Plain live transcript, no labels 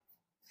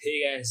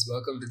Hey guys,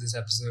 welcome to this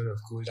episode of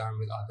Cool Down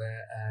with Abhay.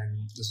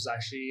 And this was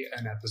actually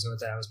an episode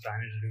that I was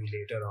planning to do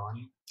later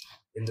on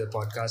in the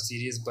podcast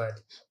series, but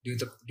due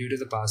to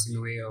the passing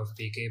away of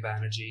PK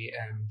Banerjee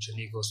and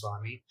Chunni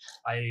Goswami,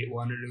 I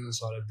wanted to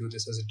sort of do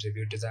this as a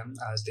tribute to them,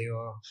 as they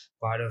were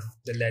part of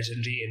the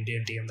legendary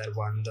Indian team that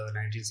won the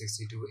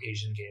 1962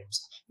 Asian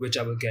Games, which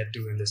I will get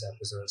to in this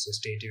episode. So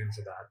stay tuned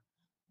for that.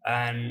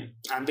 And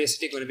I'm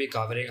basically going to be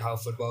covering how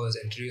football was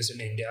introduced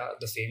in India,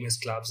 the famous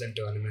clubs and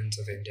tournaments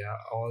of India,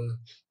 all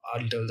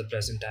until the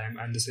present time,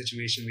 and the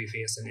situation we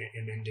face in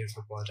Indian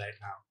football right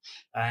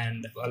now.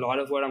 And a lot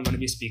of what I'm going to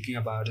be speaking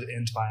about is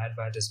inspired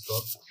by this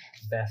book,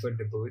 Barefoot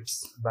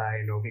Debuts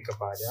by Novi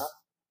Kapadia.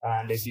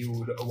 And if you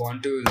would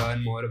want to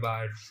learn more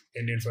about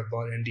Indian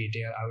football in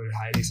detail, I would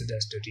highly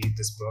suggest to read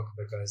this book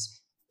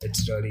because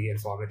it's really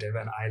informative,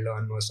 and I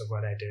learned most of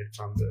what I did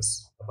from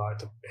this about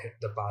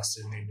the past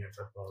in Indian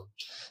football.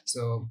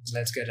 So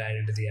let's get right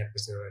into the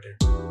episode.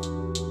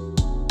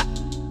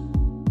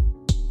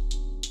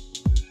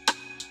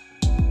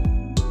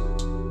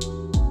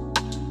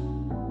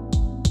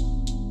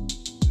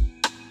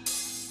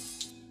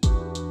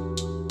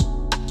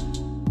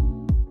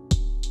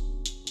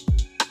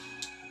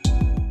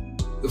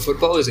 The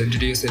football was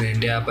introduced in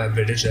India by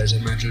British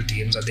regimental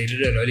teams, and they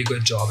did a really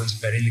good job in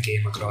spreading the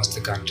game across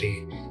the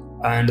country.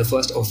 And the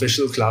first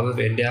official club of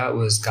India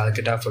was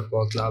Calcutta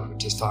Football Club,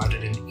 which was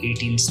founded in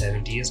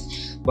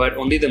 1870s. But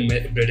only the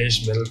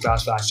British middle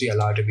class were actually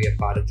allowed to be a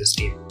part of this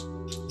team.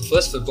 The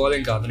first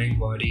footballing governing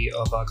body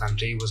of our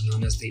country was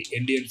known as the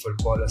Indian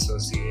Football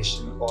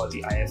Association, or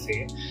the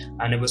IFA,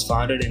 and it was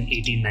founded in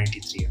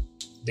 1893.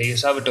 They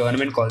used to have a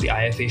tournament called the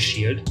IFA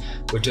Shield,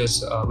 which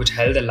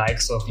held the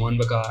likes of Mohun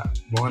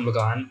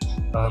Bagan,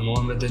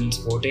 Mohammedan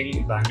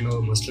Sporting,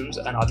 Bangalore Muslims,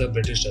 and other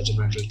British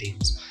regimental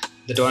teams.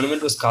 The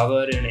tournament was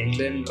covered in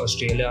England,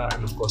 Australia,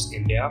 and of course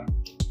India.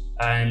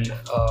 And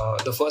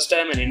the first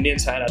time an Indian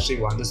side actually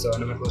won this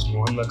tournament was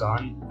Mohun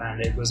Bagan,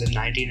 and it was in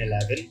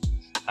 1911.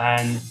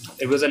 And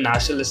it was a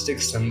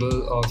nationalistic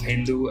symbol of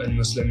Hindu and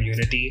Muslim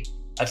unity,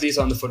 at least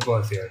on the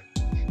football field.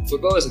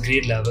 Football was a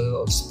great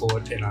level of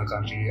sport in our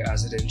country,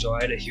 as it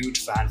enjoyed a huge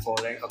fan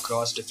following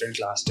across different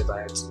class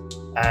divides.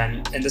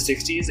 And in the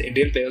 60s,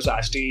 Indian players were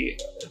actually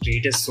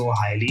rated so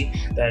highly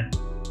that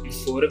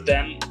four of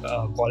them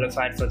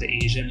qualified for the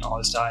Asian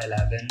All-Star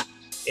 11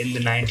 in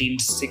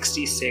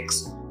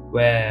 1966,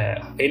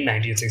 where they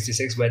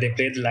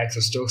played the likes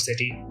of Stoke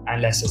City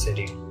and Leicester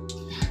City.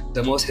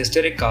 The most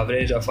historic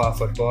coverage of our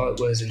football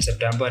was in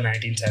September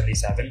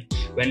 1977,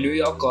 when New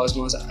York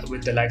Cosmos,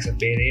 with the likes of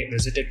Pele,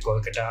 visited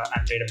Kolkata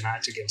and played a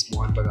match against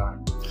Mohun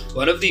Bagan.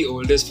 One of the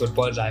oldest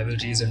football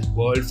rivalries in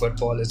world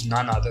football is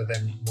none other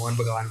than Mohun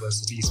Bagan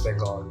versus East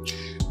Bengal.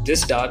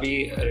 This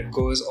derby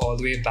goes all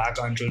the way back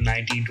until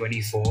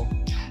 1924,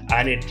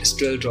 and it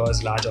still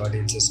draws large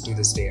audiences to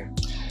this day.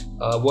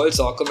 World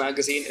Soccer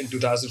Magazine in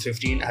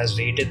 2015 has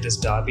rated this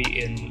derby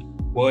in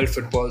World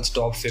Football's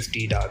top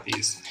 50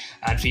 derbies,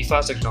 and FIFA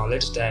has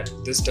acknowledged that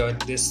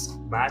this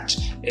match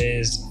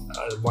is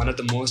one of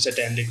the most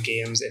attended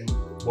games in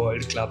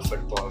world club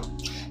football.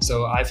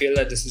 So I feel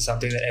that this is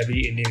something that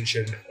every Indian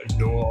should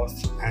know of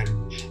and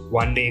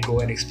one day go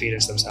and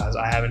experience themselves.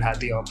 I haven't had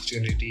the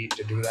opportunity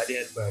to do that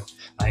yet, but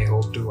I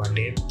hope to one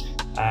day.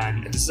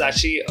 And this is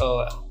actually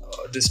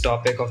this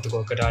topic of the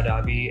Kolkata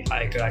derby.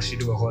 I could actually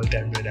do a whole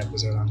 10-minute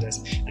episode on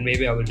this, and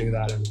maybe I will do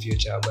that in the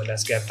future. But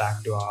let's get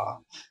back to our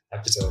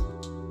episode.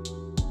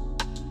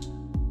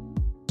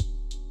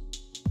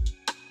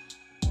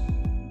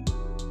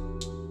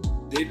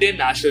 The Indian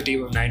national team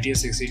of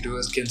 1962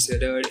 is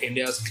considered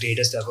India's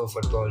greatest ever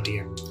football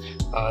team.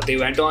 They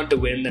went on to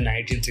win the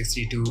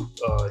 1962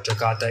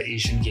 Jakarta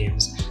Asian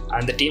Games,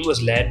 and the team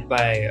was led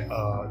by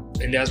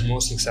India's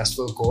most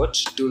successful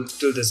coach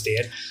till this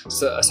day,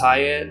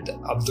 Syed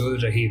Abdul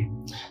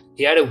Rahim.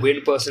 He had a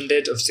win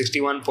percentage of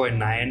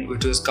 61.9,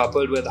 which was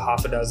coupled with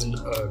half a dozen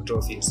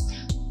trophies,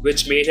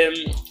 which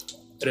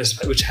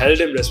held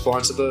him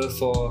responsible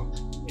for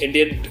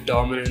Indian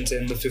dominance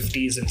in the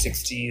 50s and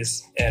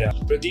 60s era.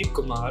 Pradeep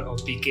Kumar, or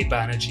PK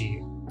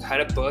Banerjee, had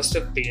a burst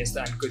of pace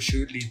and could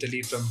shoot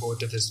lethally from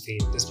both of his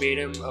feet. This made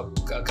him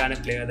a kind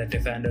of player that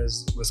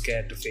defenders were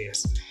scared to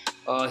face.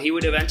 He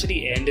would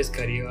eventually end his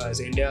career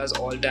as India's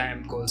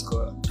all-time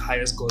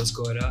highest goal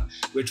scorer,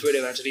 which would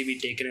eventually be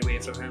taken away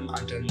from him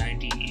until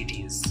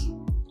 1980s.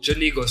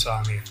 Chunni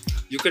Goswami.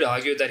 You could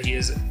argue that he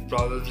is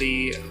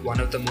probably one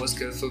of the most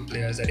skillful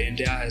players that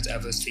India has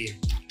ever seen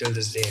till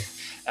this day.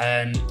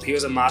 And he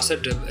was a master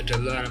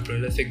dribbler and a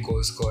prolific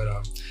goal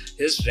scorer.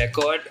 His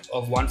record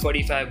of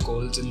 145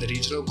 goals in the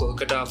regional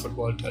Kolkata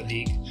Football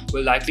League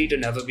will likely to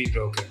never be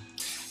broken.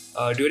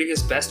 During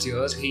his best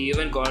years, he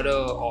even got an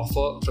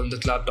offer from the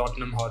club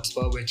Tottenham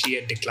Hotspur, which he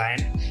had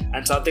declined.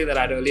 And something that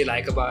I really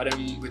like about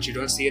him, which you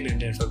don't see in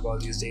Indian football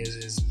these days,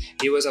 is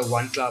he was a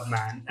one-club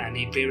man, and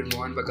he played with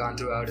Mohun Bagan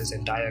throughout his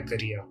entire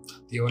career.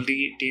 The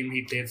only team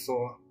he played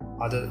football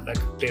for other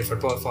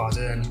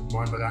than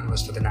Mohun Bagan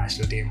was for the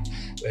national team,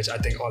 which I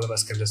think all of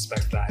us can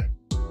respect that.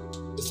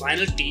 The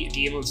final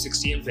team of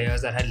 16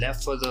 players that had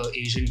left for the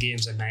Asian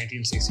Games in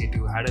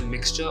 1962 had a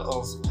mixture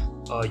of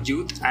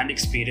youth and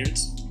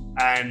experience,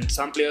 and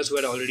some players who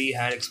had already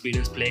had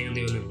experience playing in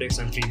the Olympics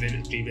and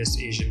previous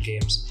Asian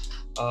Games.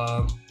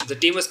 The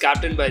team was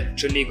captained by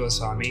Chunni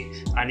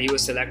Goswami, and he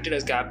was selected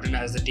as captain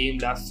as the team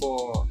left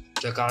for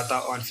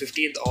Jakarta on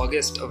 15th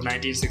August of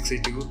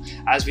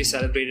 1962 as we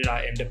celebrated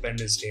our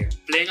Independence Day.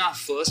 Playing our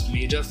first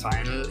major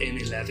final in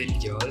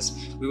 11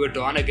 years, we were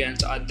drawn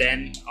against our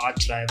then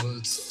arch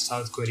rivals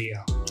South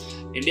Korea.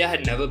 India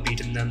had never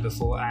beaten them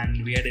before,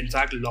 and we had in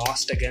fact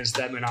lost against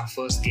them in our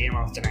first game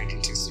of the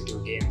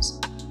 1962 Games.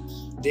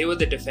 They were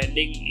the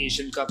defending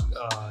Asian Cup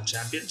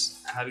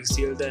champions, having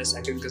sealed their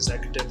second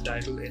consecutive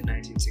title in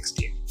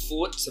 1960.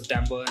 4th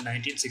September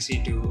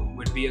 1962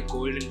 would be a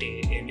golden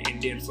day in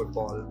Indian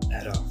football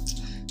era.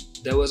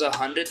 There was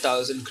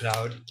 100,000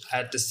 crowd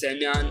at the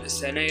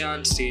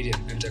Senayan Stadium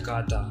in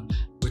Jakarta,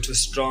 which was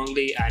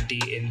strongly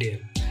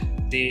anti-Indian.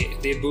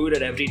 They booed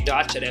at every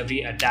touch, at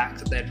every attack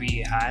that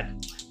we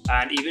had,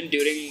 and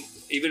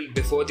even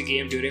before the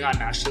game, during our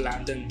national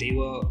anthem, they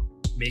were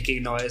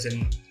making noise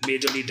and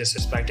majorly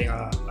disrespecting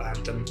our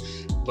anthem.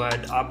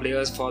 But our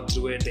players fought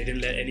through it. They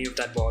didn't let any of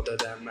that bother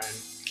them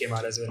and came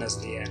out as winners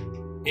in the end.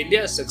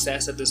 India's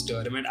success at this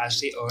tournament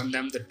actually earned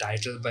them the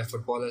title by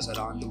footballers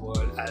around the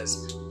world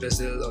as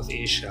Brazil of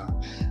Asia.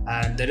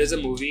 And there is a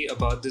movie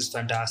about this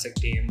fantastic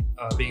team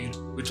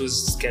which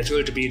was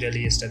scheduled to be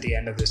released at the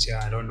end of this year.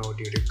 I don't know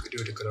due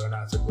to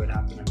Corona if it would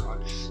happen or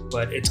not.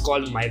 But it's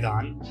called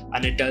Maidan,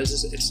 and it tells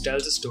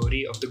a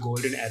story of the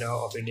golden era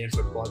of Indian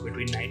football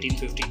between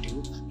 1952 to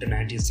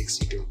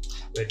 1962,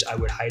 which I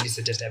would highly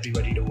suggest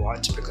everybody to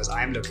watch because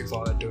I'm looking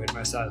forward to it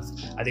myself.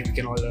 I think we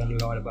can all learn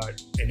a lot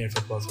about Indian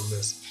football from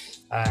this.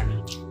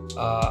 And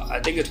I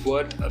think it's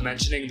worth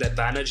mentioning that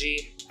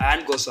Banerjee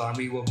and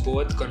Goswami were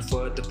both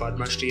conferred the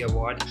Padma Shri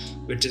Award,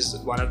 which is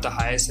one of the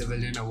highest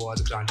civilian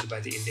awards granted by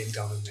the Indian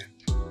government.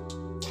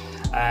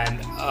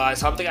 And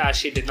something I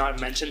actually did not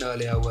mention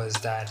earlier was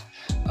that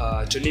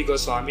Chunni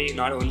Goswami,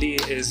 not only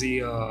is he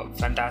a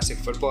fantastic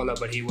footballer,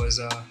 but he was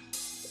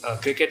a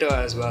cricketer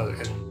as well,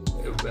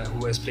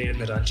 who has played in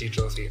the Ranji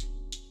Trophy.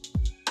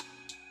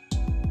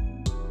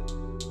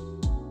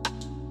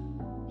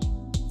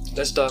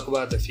 Let's talk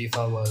about the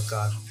FIFA World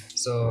Cup.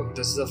 So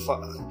this is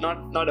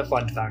not a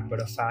fun fact, but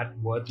a fact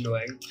worth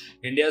knowing.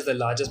 India is the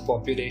largest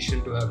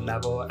population to have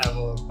never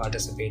ever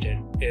participated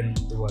in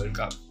the World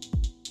Cup,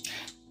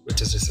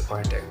 which is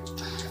disappointing.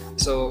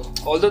 So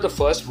although the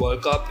first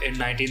World Cup in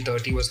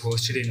 1930 was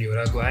hosted in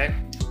Uruguay,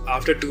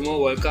 after 2 more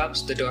World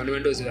Cups, the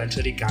tournament was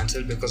eventually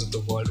cancelled because of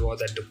the World War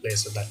that took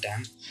place at that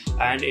time,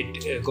 and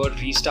it got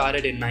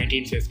restarted in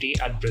 1950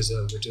 at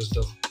Brazil, which was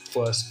the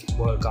first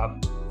World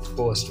Cup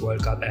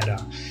post-World Cup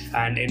era,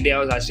 and India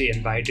was actually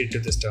invited to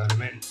this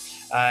tournament.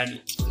 And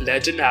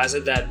legend has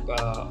it that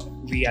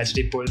we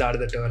actually pulled out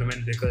of the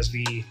tournament because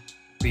we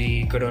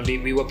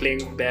were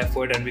playing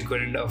barefoot and we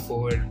couldn't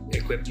afford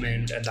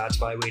equipment, and that's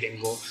why we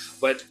didn't go.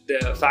 But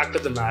the fact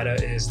of the matter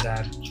is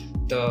that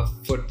the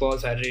Football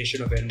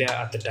Federation of India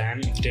at the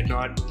time did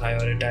not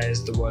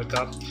prioritize the World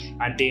Cup,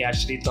 and they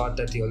actually thought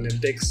that the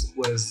Olympics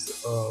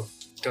was a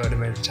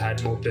tournament which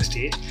had more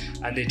prestige,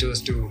 and they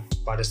chose to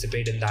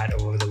participate in that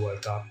over the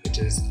World Cup, which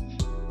is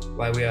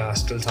why we are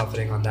still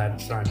suffering on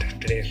that front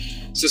today.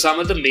 So some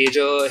of the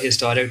major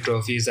historic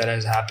trophies that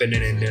has happened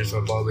in Indian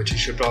football, which you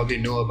should probably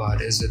know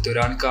about, is the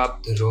Durand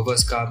Cup, the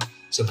Rovers Cup,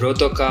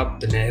 Subrata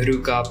Cup, the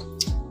Nehru Cup,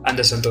 and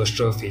the Santosh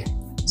Trophy.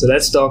 So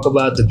let's talk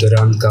about the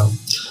Durand Cup.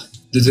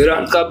 The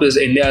Durand Cup is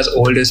India's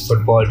oldest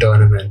football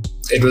tournament.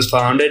 It was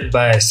founded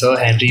by Sir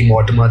Henry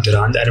Mortimer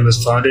Durand, and it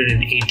was founded in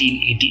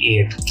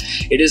 1888.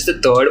 It is the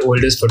third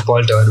oldest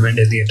football tournament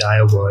in the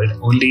entire world.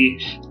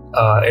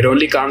 It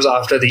only comes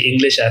after the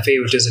English FA,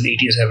 which was in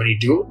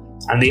 1872,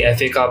 and the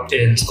FA Cup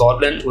in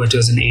Scotland, which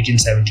was in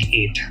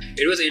 1878.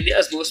 It was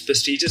India's most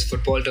prestigious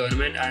football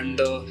tournament, and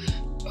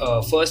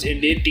the first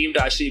Indian team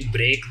to actually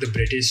break the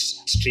British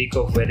streak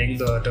of winning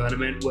the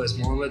tournament was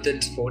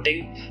Mohammedan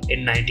Sporting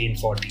in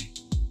 1940.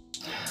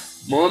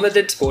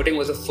 Mohammedan Sporting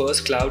was the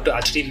first club to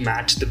actually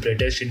match the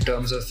British in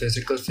terms of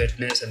physical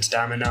fitness and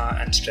stamina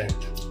and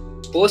strength.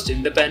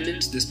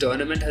 Post-independence, this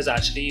tournament has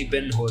actually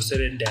been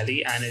hosted in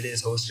Delhi, and it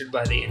is hosted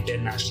by the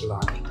Indian National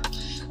Army.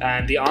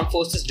 And the armed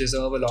forces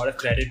deserve a lot of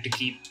credit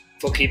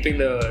for keeping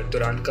the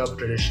Durand Cup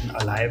tradition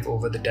alive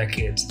over the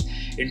decades.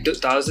 In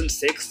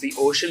 2006, the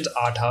Oceans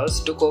Art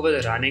House took over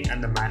the running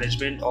and the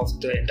management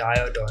of the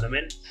entire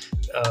tournament,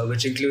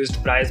 which includes the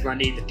prize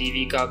money, the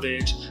TV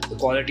coverage, the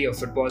quality of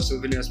football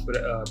souvenirs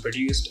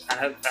produced,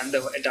 and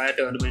the entire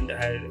tournament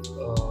had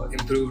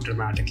improved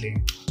dramatically.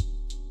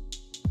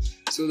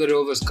 So the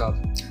Rovers Cup.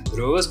 The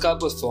Rovers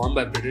Cup was formed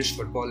by British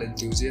football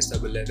enthusiasts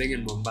that were living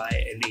in Mumbai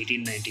in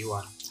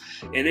 1891.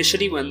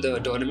 Initially, when the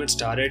tournament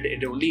started,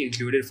 it only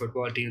included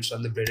football teams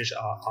from the British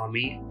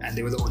Army, and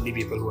they were the only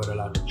people who were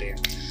allowed to play.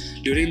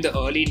 During the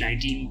early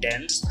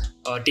 1910s,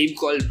 a team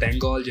called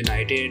Bengal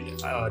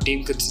United, a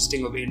team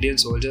consisting of Indian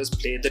soldiers,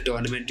 played the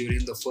tournament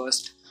during the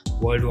first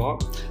World War,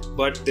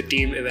 but the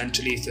team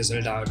eventually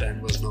fizzled out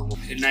and was no more.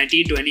 In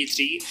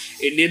 1923,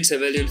 Indian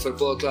civilian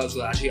football clubs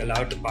were actually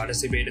allowed to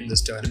participate in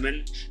this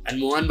tournament, and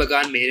Mohun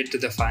Bagan made it to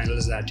the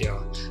finals that year.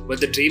 But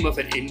the dream of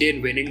an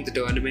Indian winning the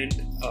tournament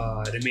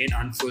remained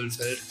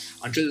unfulfilled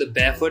until the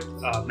barefoot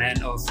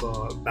men of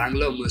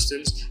Bangalore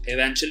Muslims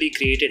eventually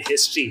created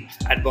history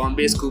at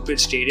Bombay's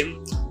Cooperage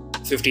Stadium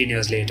 15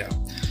 years later.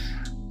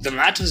 The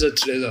match was a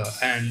thriller,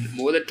 and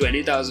more than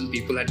 20,000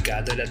 people had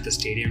gathered at the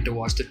stadium to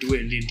watch the two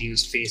Indian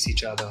teams face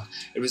each other.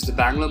 It was the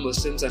Bangalore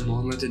Muslims and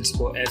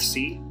Mohammedanspor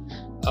FC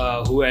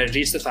who had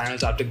reached the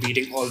finals after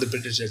beating all the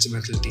British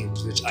regimental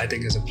teams, which I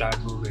think is a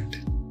proud moment.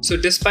 So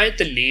despite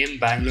the name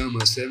Bangalore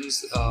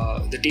Muslims,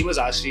 the team was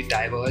actually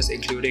diverse,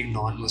 including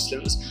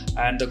non-Muslims,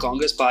 and the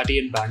Congress party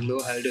in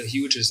Bangalore held a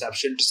huge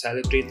reception to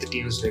celebrate the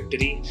team's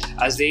victory,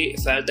 as they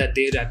felt that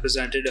they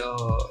represented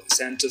a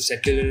sense of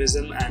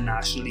secularism and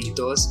national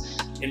ethos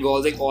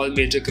involving all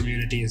major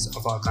communities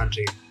of our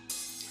country.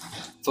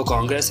 For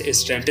Congress, it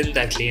strengthened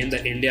their claim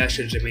that India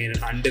should remain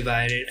an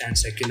undivided and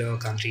secular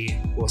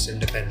country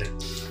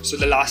post-independence. So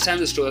the last time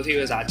this trophy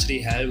was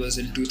actually held was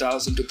in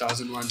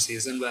 2000-2001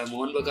 season, where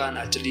Mohun Bagan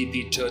actually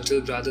beat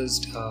Churchill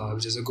Brothers,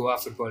 which is a Goa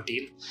football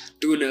team,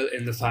 2-0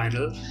 in the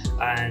final,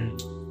 and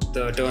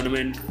the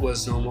tournament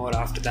was no more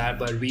after that.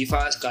 But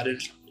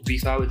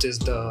FIFA, which is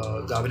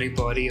the governing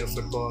body of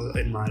football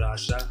in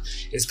Maharashtra,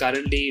 is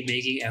currently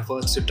making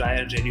efforts to try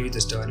and renew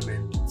this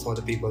tournament for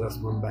the people of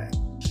Mumbai.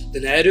 The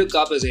Nehru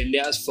Cup is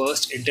India's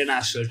first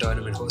international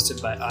tournament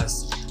hosted by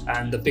us,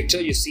 and the picture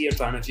you see in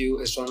front of you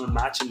is from a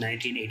match in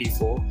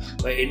 1984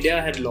 where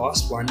India had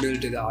lost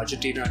 1-0 to the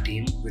Argentina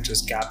team, which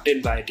was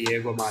captained by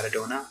Diego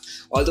Maradona,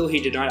 although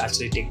he did not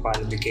actually take part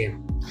in the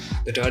game.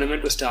 The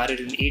tournament was started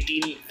in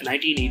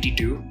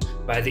 1982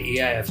 by the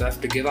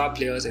AIFF to give our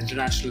players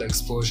international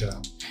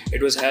exposure.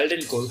 It was held in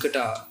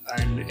Kolkata,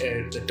 and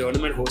the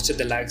tournament hosted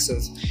the likes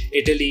of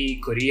Italy,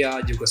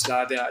 Korea,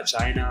 Yugoslavia,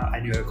 China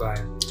and Uruguay.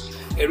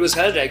 It was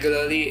held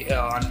regularly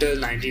until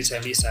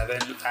 1977,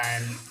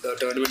 and the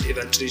tournament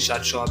eventually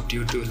shut shop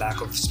due to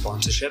lack of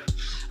sponsorship,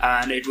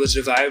 and it was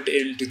revived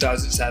in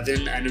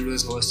 2007 and it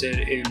was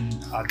hosted in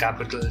our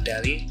capital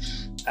Delhi,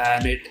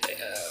 and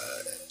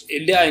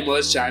India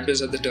emerged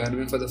champions of the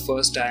tournament for the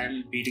first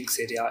time, beating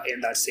Syria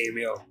in that same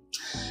year.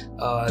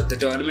 The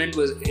tournament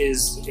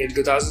in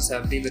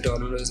 2017. The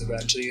tournament was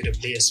eventually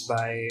replaced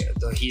by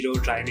the Hero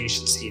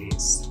Tri-Nation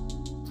Series.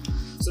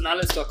 So now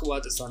let's talk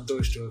about the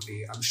Santosh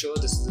Trophy. I'm sure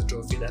this is a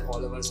trophy that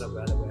all of us are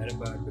well aware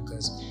about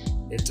because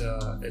it's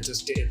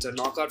a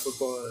knockout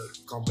football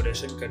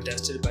competition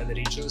contested by the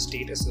regional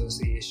state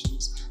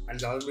associations and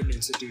government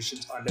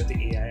institutions under the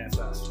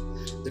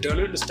AIFF. The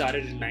tournament was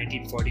started in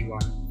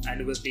 1941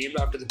 and it was named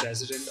after the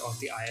president of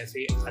the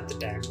IFA at the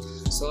time,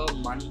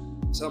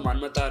 Sir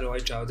Manmata Roy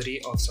Chowdhury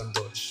of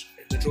Santosh.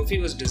 The trophy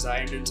was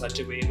designed in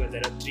such a way where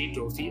there are three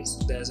trophies.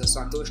 There's a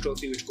Santosh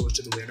Trophy which goes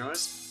to the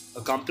winners,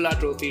 a Kampala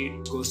Trophy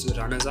goes to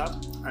the runners-up,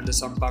 and the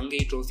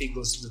Sampangi Trophy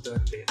goes to the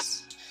third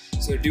place.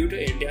 So due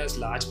to India's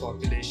large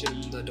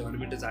population, the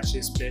tournament is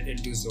actually split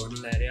into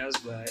zonal areas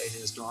where it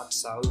is north,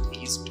 south,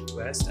 east,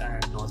 west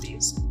and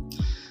northeast.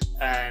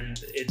 And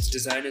it's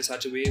designed in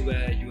such a way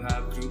where you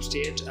have group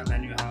stage and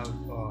then you have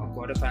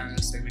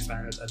quarterfinals,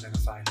 semi-finals and then a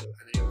final,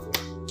 and then you have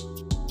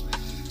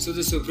So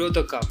the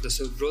Subrata Cup. The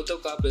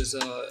Subrata Cup is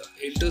an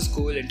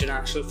inter-school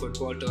international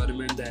football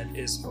tournament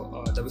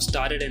that was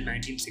started in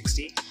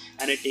 1960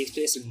 and it takes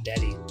place in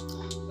Delhi.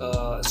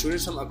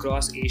 Students from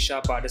across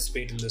Asia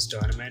participate in this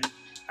tournament,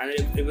 and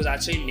it was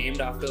actually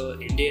named after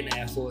Indian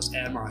Air Force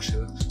Air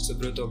Marshal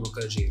Subrata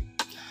Mukherjee.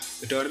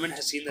 The tournament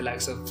has seen the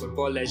likes of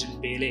football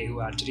legend Pele,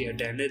 who actually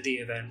attended the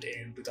event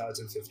in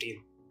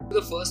 2015.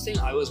 The first thing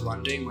I was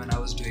wondering when I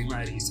was doing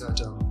my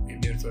research on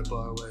Indian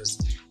football was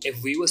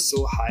if we were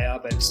so high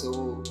up and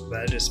so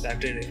well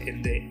respected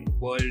in the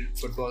world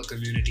football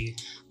community,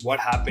 what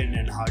happened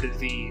and how did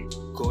we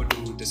go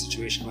to the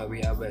situation where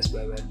we are, where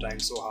we're trying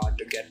so hard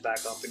to get back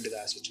up into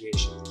that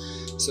situation.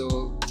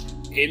 So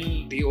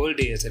in the old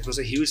days, it was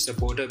a huge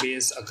supporter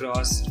base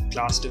across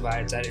class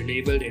divides that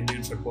enabled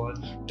Indian football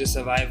to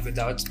survive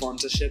without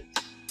sponsorship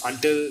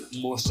until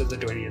most of the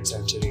 20th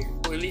century.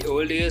 In the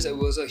old days, it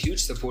was a huge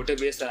supporter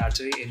base that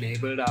actually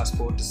enabled our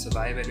sport to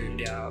survive in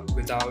India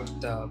without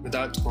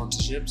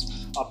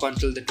sponsorships up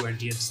until the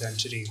 20th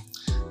century.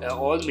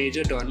 All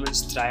major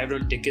tournaments thrived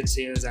on ticket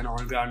sales and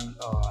on-ground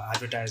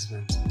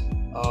advertisements.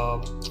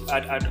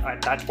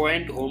 At that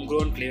point,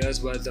 homegrown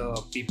players were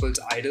the people's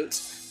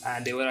idols,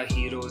 and they were our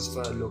heroes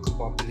for a local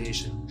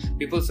population.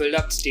 People filled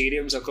up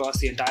stadiums across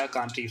the entire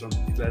country, from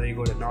whether you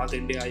go to North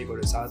India, you go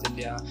to South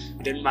India,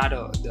 it didn't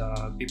matter.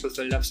 The people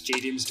filled up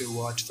stadiums to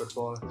watch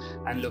football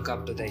and look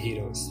up to their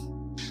heroes.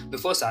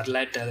 Before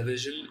satellite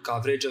television,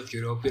 coverage of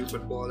European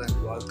football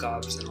and World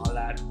Cups and all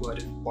that were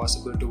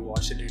impossible to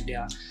watch in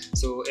India.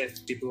 So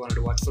if people wanted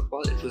to watch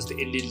football, it was the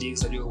Indian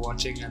leagues that you were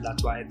watching, and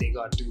that's why they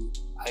got to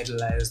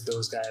idolize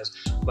those guys.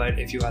 But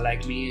if you are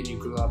like me and you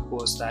grew up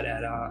post that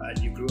era and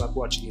you grew up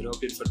watching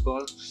European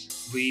football,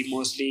 we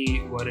mostly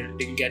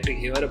didn't get to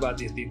hear about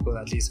these people,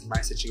 at least in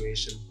my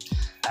situation.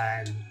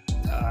 And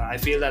I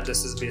feel that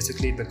this is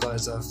basically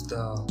because of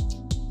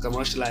the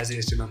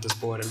commercialization of the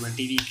sport. And when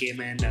TV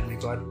came in and we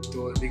got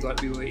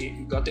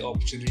the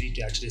opportunity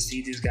to actually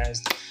see these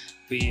guys,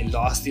 we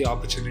lost the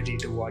opportunity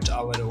to watch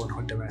our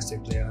own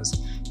domestic players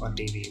on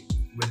TV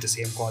with the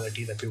same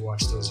quality that we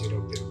watch those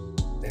European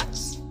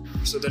players.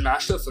 So the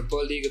National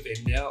Football League of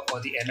India,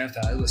 or the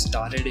NFL, was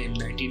started in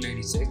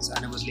 1996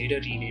 and it was later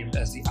renamed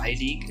as the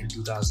I-League in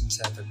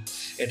 2007.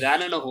 It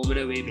ran on a home and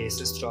away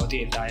basis throughout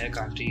the entire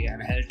country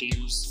and held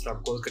teams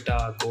from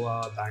Kolkata,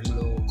 Goa,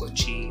 Bangalore,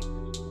 Kochi,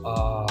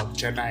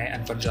 Chennai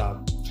and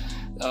Punjab.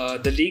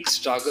 The league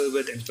struggled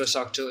with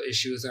infrastructure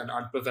issues and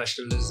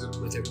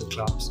unprofessionalism within the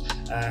clubs,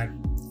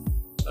 and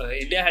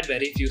India had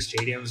very few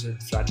stadiums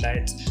with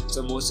floodlights,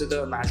 so most of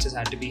the matches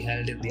had to be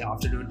held in the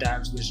afternoon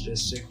times, which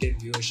restricted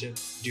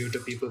viewership due to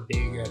people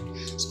being at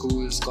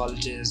schools,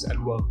 colleges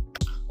and work.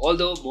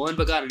 Although Mohun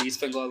Bagan and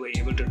East Bengal were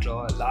able to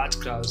draw large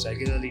crowds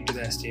regularly to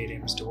their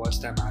stadiums to watch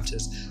their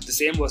matches, the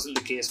same wasn't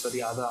the case for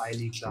the other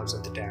I-League clubs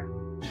at the time.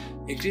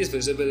 Increased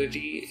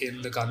visibility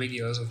in the coming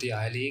years of the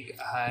I-League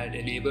had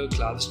enabled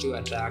clubs to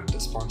attract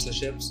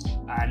sponsorships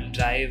and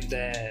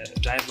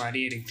drive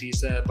money and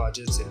increase their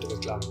budgets into the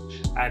club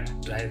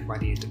and drive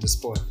money into the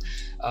sport.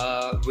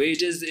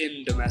 Wages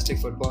in domestic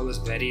football was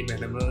very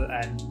minimal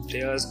and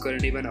players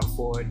couldn't even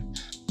afford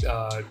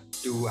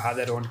to have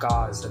their own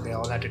cars, and they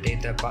all had to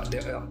take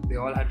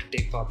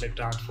public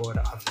transport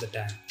half the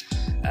time.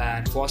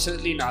 And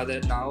fortunately, now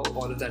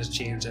all of that has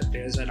changed, and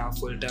players are now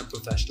full-time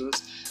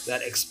professionals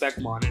that expect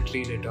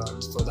monetary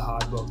returns for the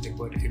hard work they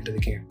put into the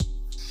game.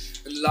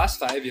 In the last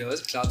 5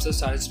 years, clubs have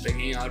started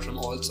springing out from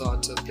all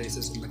sorts of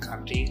places in the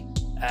country,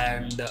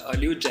 and a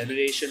new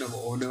generation of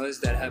owners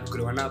that have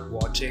grown up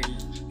watching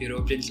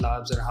European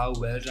clubs and how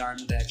well run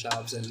their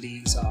clubs and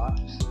leagues are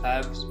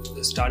have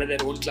started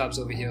their own clubs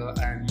over here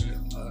and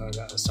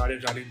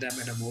started running them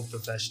in a more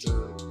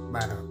professional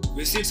manner.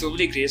 We've seen so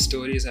many great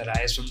stories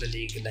arise from the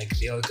league, like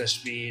Real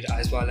Kashmir,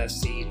 Aiswal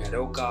FC,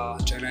 Neroka,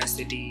 Chennai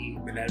City,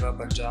 Minerva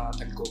Punjab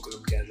and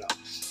Gokulam Kerala.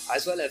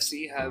 Aiswal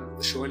FC have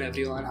shown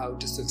everyone how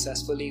to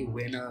successfully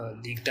win a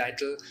league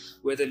title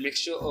with a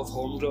mixture of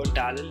homegrown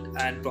talent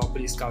and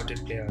properly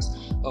scouted players,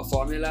 a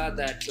formula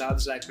that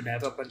clubs like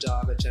Minerva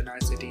Punjab and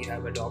Chennai City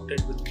have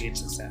adopted with great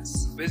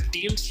success. With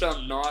teams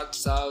from north,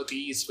 south,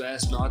 east,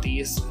 west,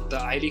 northeast, the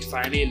I-League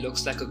finally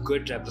looks like a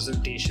good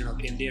representation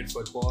of Indian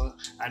football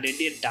and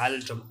Indian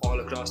talent from all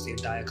across the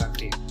entire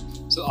country.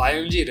 So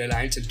IMG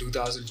Reliance in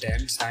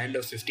 2010 signed a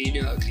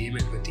 15-year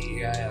agreement with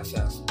the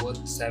AIFF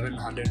worth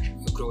 700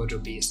 crore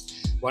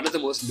rupees, one of the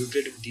most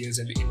lucrative deals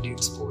in Indian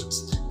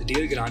sports. The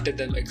deal granted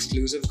them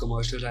exclusive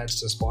commercial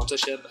rights to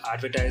sponsorship,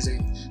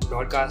 advertising,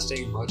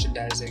 broadcasting,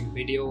 merchandising,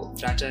 video,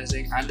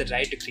 franchising, and the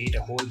right to create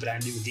a whole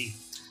brand new league.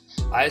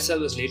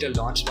 ISL was later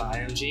launched by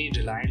IMG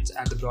Reliance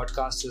and the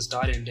broadcaster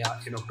Star India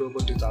in October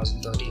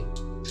 2013.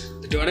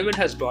 The tournament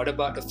has brought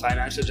about a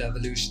financial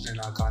revolution in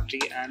our country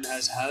and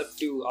has helped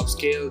to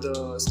upscale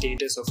the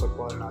status of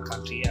football in our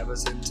country ever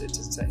since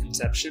its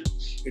inception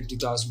in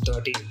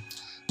 2013.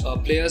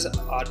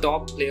 Our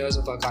top players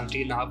of our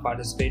country now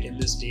participate in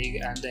this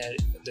league, and their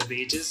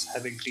wages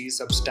have increased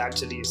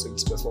substantially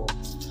since before.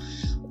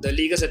 The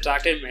league has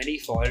attracted many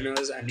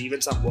foreigners and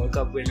even some World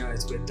Cup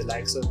winners with the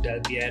likes of Del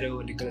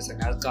Piero, Nicolas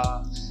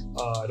Anelka,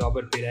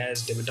 Robert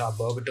Pires, Dimitar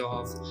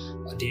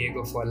Berbatov,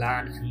 Diego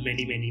Forlan, and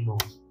many more.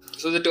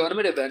 So the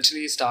tournament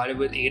eventually started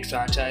with 8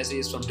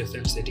 franchises from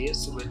different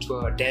cities, which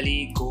were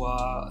Delhi,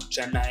 Goa,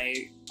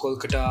 Chennai,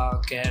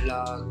 Kolkata,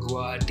 Kerala,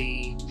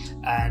 Guwahati,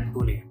 and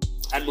Pune,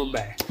 and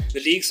Mumbai. The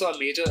league saw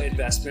major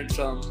investment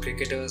from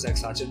cricketers like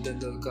Sachin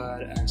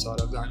Tendulkar and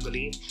Saurav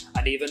Ganguly,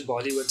 and even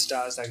Bollywood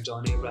stars like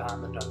Johnny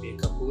Abraham and Ranbir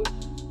Kapoor,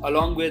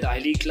 along with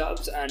I-League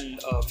clubs and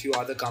a few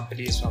other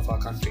companies from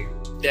our country.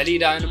 Delhi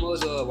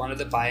Dynamos were one of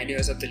the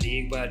pioneers of the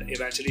league, but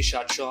eventually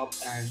shut shop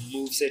and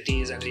moved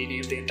cities and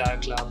renamed the entire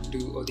club to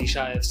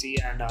Odisha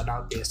FC and are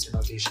now based in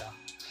Odisha.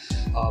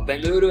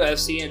 Bengaluru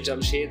FC and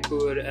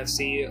Jamshedpur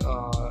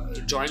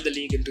FC joined the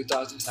league in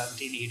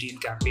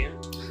 2017-18 campaign,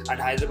 and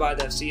Hyderabad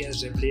FC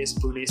has replaced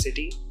Pune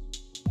City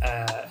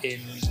in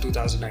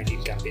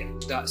 2019 campaign.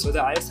 So the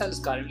ISL is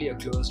currently a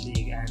closed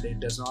league, and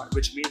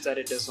which means that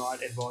it does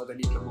not involve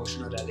any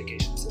promotion or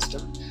relegation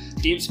system.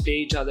 Teams play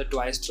each other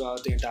twice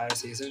throughout the entire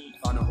season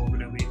on a home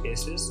and away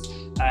basis,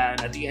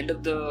 and at the end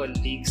of the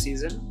league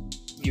season,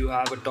 you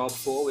have a top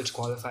 4 which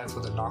qualify for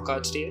the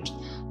knockout stage,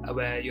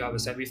 where you have a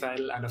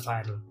semi-final and a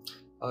final.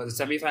 The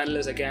semi-final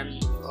is again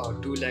a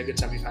 2-legged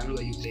semi-final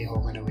where you play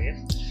home and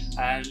away.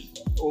 And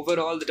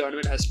overall, the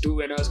tournament has 2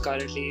 winners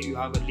currently. You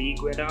have a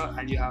league winner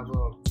and you have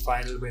a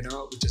final winner,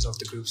 which is of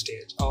the group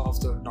stage, or of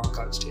the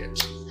knockout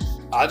stage.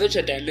 Average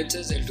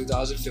attendances in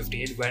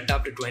 2015 went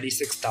up to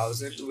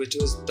 26,000, which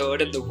was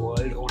 3rd in the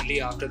world,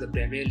 only after the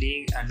Premier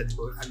League and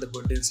the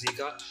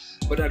Bundesliga.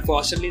 But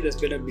unfortunately, there's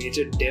been a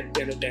major dip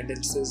in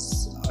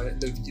attendances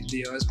the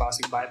years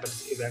passing by, but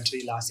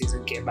eventually last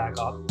season came back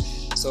up.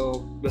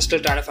 So we're still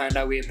trying to find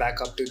our way back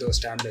up to those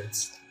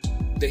standards.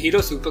 The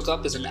Hero Super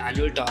Cup is an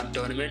annual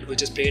tournament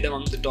which is played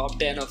among the top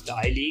 10 of the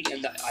I-League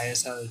and the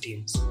ISL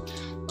teams.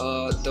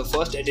 The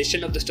first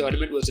edition of this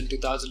tournament was in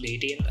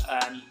 2018,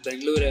 and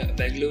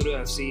Bengaluru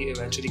FC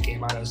eventually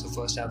came out as the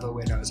first ever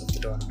winners of the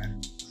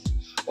tournament.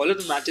 All of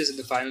the matches in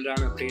the final round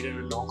are played in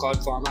a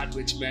knockout format,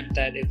 which meant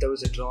that if there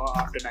was a draw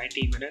after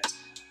 90 minutes,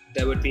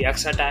 there would be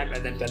extra time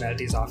and then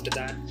penalties after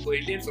that. For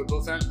Indian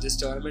football fans, this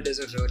tournament is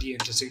a really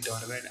interesting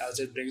tournament as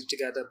it brings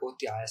together both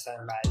the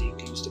ISL and I-League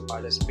teams to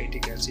participate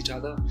against each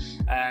other.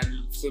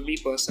 And for me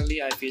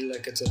personally, I feel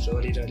like it's a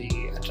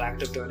really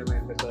attractive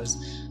tournament because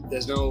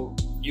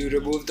you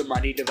remove the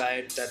money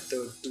divide that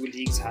the two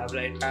leagues have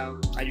right now,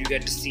 and you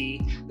get to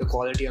see the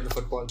quality on the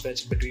football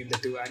pitch between the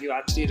two, and you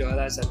actually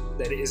realize that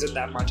there isn't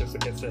that much of a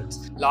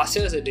difference. Last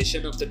year's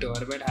edition of the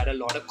tournament had a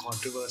lot of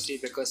controversy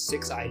because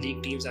 6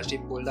 I-League teams actually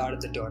pulled out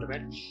of the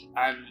tournament,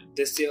 and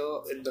this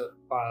year, in the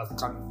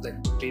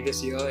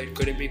previous year, it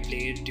couldn't be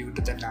played due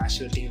to the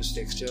national team's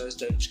fixtures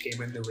that came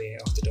in the way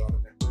of the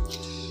tournament.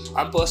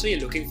 I'm personally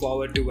looking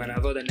forward to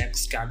whenever the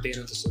next campaign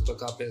of the Super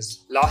Cup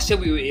is. Last year,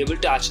 we were able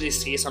to actually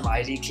see some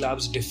I-League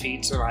clubs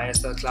defeat some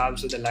ISL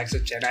clubs, with the likes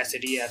of Chennai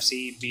City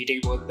FC beating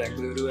both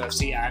Bengaluru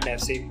FC and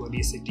FC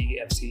Pune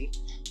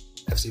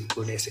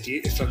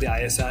City from the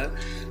ISL.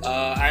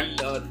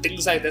 And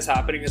things like this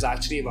happening is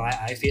actually why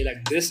I feel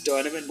like this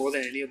tournament, more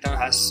than any of them,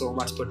 has so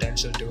much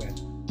potential to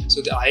it.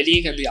 So the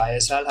I-League and the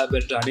ISL have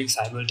been running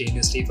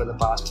simultaneously for the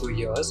past 2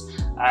 years,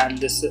 and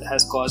this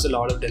has caused a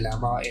lot of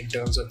dilemma in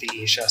terms of the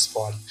Asia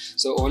spot.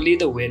 So only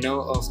the winner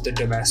of the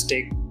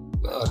domestic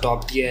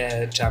top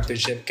tier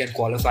championship can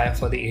qualify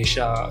for the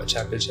Asia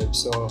championship.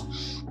 So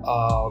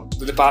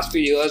in the past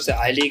few years, the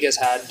I-League has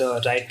had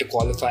the right to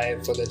qualify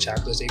for the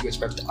Champions League, which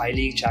meant the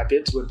I-League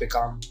champions would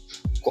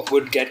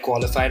get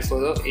qualified for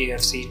the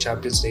AFC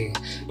Champions League.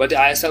 But the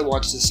ISL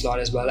wants this slot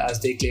as well,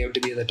 as they claim to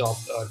be the top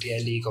tier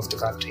league of the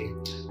country.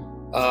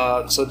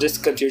 So this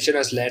confusion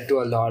has led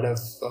to a lot of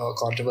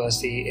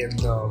controversy in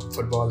the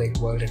footballing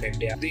world in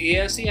India. The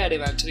AFC had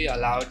eventually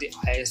allowed the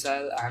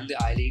ISL and the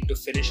I-League to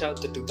finish out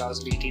the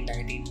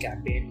 2018-19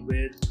 campaign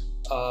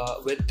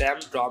with them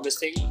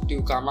promising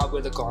to come up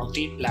with a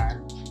complete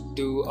plan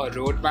to a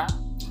roadmap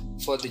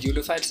for the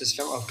unified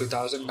system of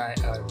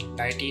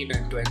 2019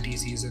 and 20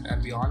 season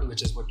and beyond,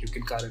 which is what you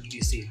can currently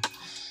see.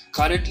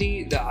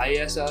 Currently, the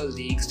ISL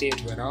League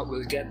stage winner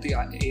will get the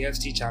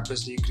AFC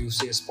Champions League group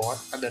stage spot,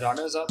 and the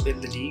runners-up in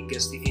the league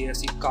gets the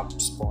AFC Cup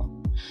spot.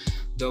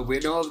 The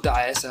winner of the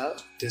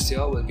ISL this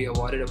year will be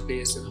awarded a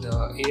place in the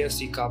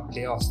AFC Cup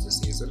playoffs this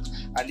season,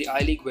 and the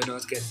I-League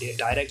winners get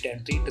direct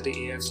entry to the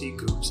AFC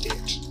group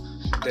stage.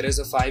 There is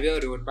a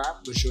 5-year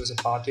roadmap which shows a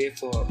pathway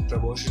for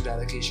promotion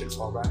relegation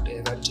format to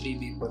eventually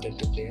be put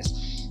into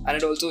place, and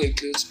it also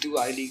includes 2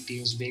 I-League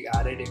teams being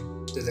added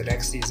into the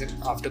next season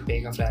after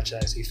paying a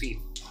franchisee fee.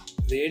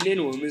 The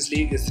Indian Women's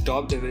League is the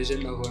top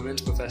division of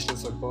women's professional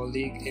football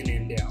league in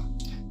India.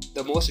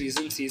 The most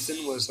recent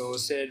season was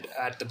hosted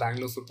at the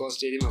Bangalore Football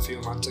Stadium a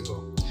few months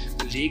ago.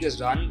 The league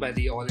is run by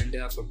the All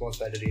India Football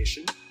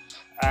Federation,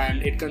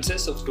 and it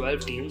consists of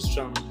 12 teams.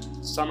 From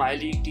some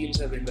I-League teams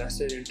have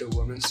invested into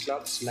women's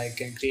clubs like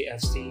Kenkre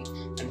FC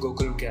and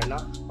Gokulam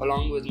Kerala,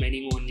 along with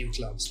many more new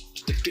clubs.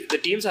 The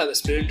teams have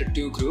split into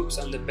 2 groups,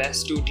 and the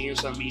best 2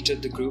 teams from each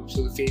of the groups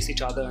will face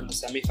each other in the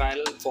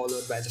semi-final,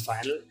 followed by the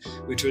final,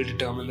 which will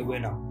determine the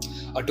winner.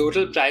 A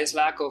total prize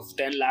lack of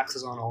 10 lakhs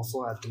is on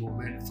offer at the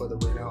moment for the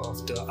winner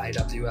of the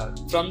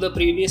IWL. From the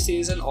previous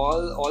season,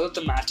 all of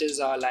the matches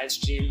are live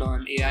streamed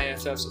on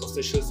AIFF's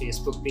official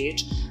Facebook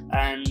page,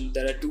 and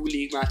there are 2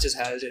 league matches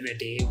held in a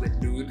day with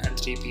noon and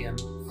 3 p.m.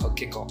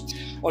 kickoff.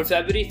 On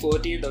February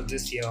 14th of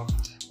this year,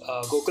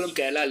 Gokulam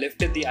Kerala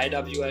lifted the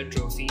IWL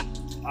trophy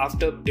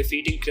after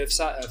defeating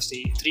Krifsa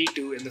FC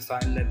 3-2 in the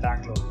final at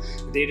Bangalore.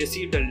 They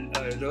received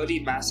a really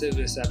massive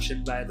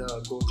reception by the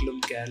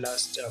Gokulam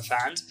Kerala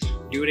fans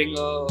during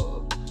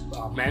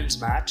a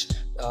men's match.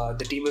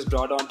 The team was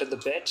brought onto the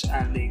pitch,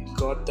 and they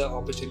got the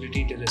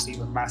opportunity to receive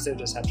a massive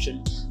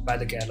reception by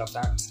the Kerala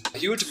fans. A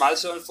huge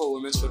milestone for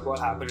women's football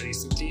happened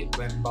recently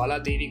when Bala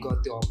Devi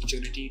got the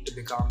opportunity to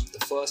become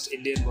the first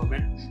Indian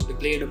woman to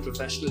play in a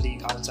professional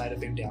league outside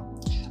of India,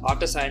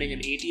 after signing an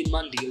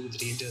 18-month deal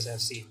with Rangers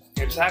FC.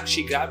 In fact,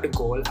 she grabbed a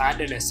goal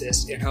and an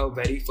assist in her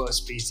very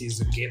first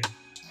pre-season game.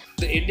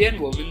 The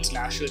Indian women's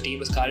national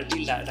team is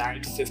currently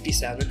ranked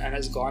 57 and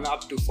has gone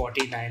up to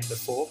 49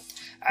 before,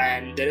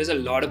 and there is a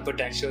lot of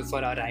potential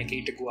for our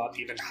ranking to go up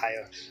even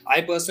higher.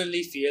 I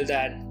personally feel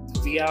that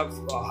we have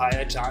a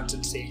higher chance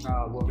in seeing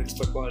our women's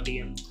football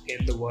team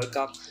in the World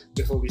Cup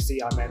before we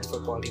see our men's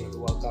football team in the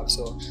World Cup.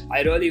 So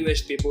I really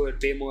wish people would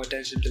pay more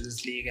attention to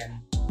this league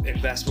and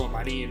invest more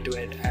money into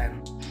it,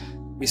 and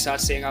we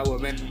start seeing our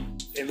women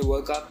in the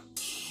World Cup.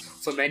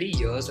 For many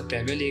years, the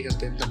Premier League has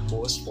been the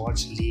most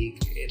watched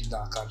league in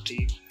our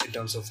country in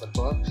terms of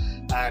football,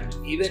 and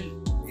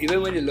even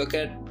when you look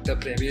at the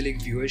Premier League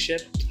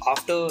viewership,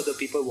 after the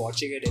people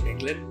watching it in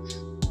England,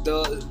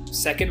 the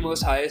second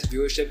most highest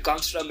viewership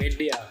comes from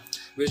India,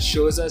 which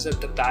shows us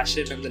that the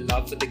passion and the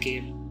love for the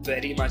game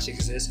very much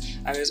exists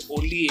and is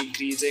only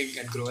increasing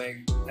and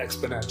growing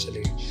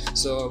exponentially.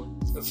 So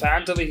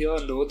fans over here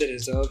know the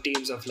reserve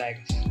teams of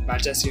like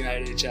Manchester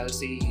United,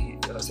 Chelsea,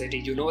 city.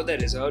 You know the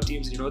reserve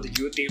teams, you know the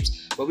youth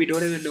teams, but we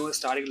don't even know the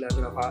starting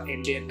 11 of our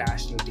Indian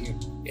national team.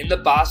 In the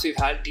past, we've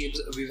had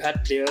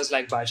players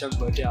like Bajrang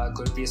Bhatia,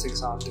 Gurpreet Singh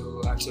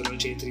Sandhu, and Sunil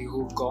Chhetri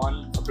who've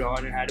gone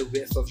abroad and had a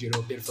whiff of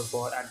European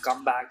football and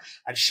come back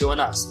and shown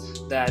us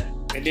that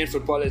Indian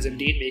football is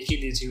indeed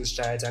making these huge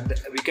strides and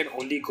we can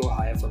only go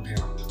higher from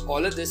here.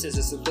 All of this is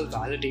a simple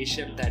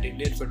validation that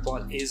Indian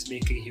football is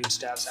making huge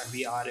steps and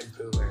we are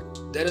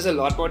improving. There is a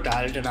lot more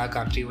talent in our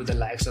country with the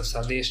likes of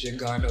Sandesh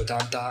Jhingan,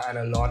 Udanta, and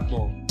a lot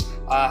more.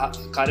 Our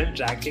current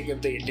ranking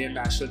of the Indian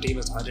national team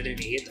is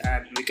 108th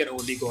and we can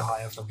only go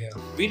higher from here.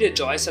 We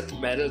rejoice at the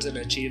medals and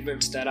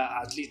achievements that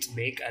our athletes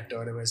make at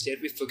tournaments, yet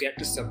we forget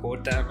to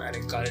support them and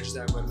encourage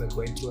them when we're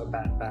going through a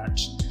bad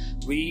patch.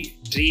 We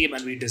dream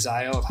and we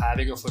desire of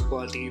having a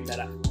football team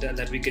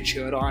that we can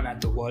cheer on at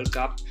the World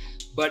Cup,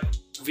 but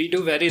we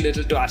do very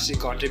little to actually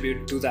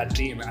contribute to that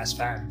dream as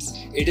fans.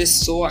 It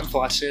is so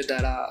unfortunate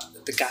that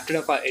the captain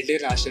of our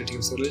Indian national team,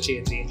 Sunil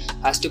Chhetri,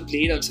 has to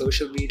plead on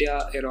social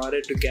media in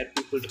order to get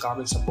people to come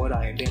and support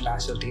our Indian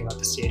national team at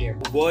the stadium.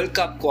 World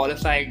Cup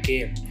qualifying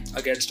game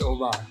against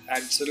Oman,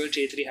 and Sunil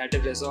Chhetri had to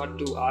resort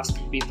to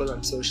asking people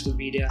on social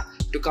media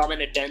to come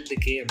and attend the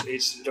game.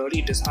 It's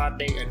really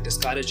disheartening and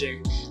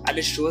discouraging, and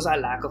it shows our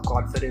lack of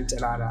confidence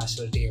in our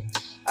national team.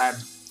 And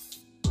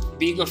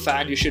being a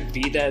fan, you should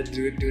be there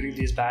during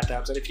these bad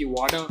times. And if you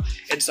want to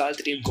insult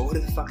the team, go to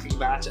the fucking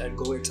match and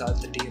go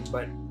insult the team.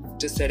 But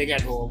just sitting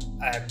at home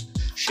and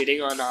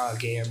shitting on our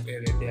game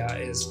in India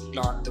is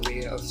not the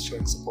way of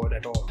showing support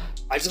at all.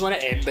 I just want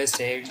to end by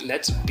saying,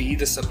 let's be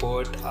the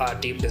support our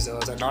team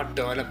deserves and not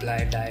turn a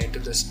blind eye to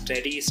the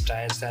steady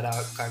strides that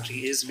our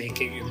country is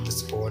making in the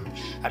sport.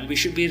 And we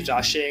should be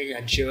rushing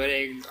and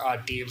cheering our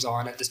teams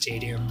on at the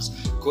stadiums.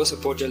 Go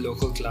support your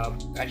local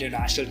club and your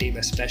national team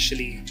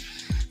especially.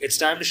 It's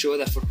time to show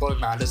that football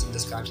matters in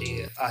this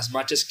country as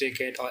much as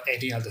cricket or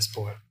any other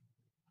sport.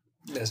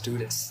 Let's do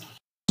this.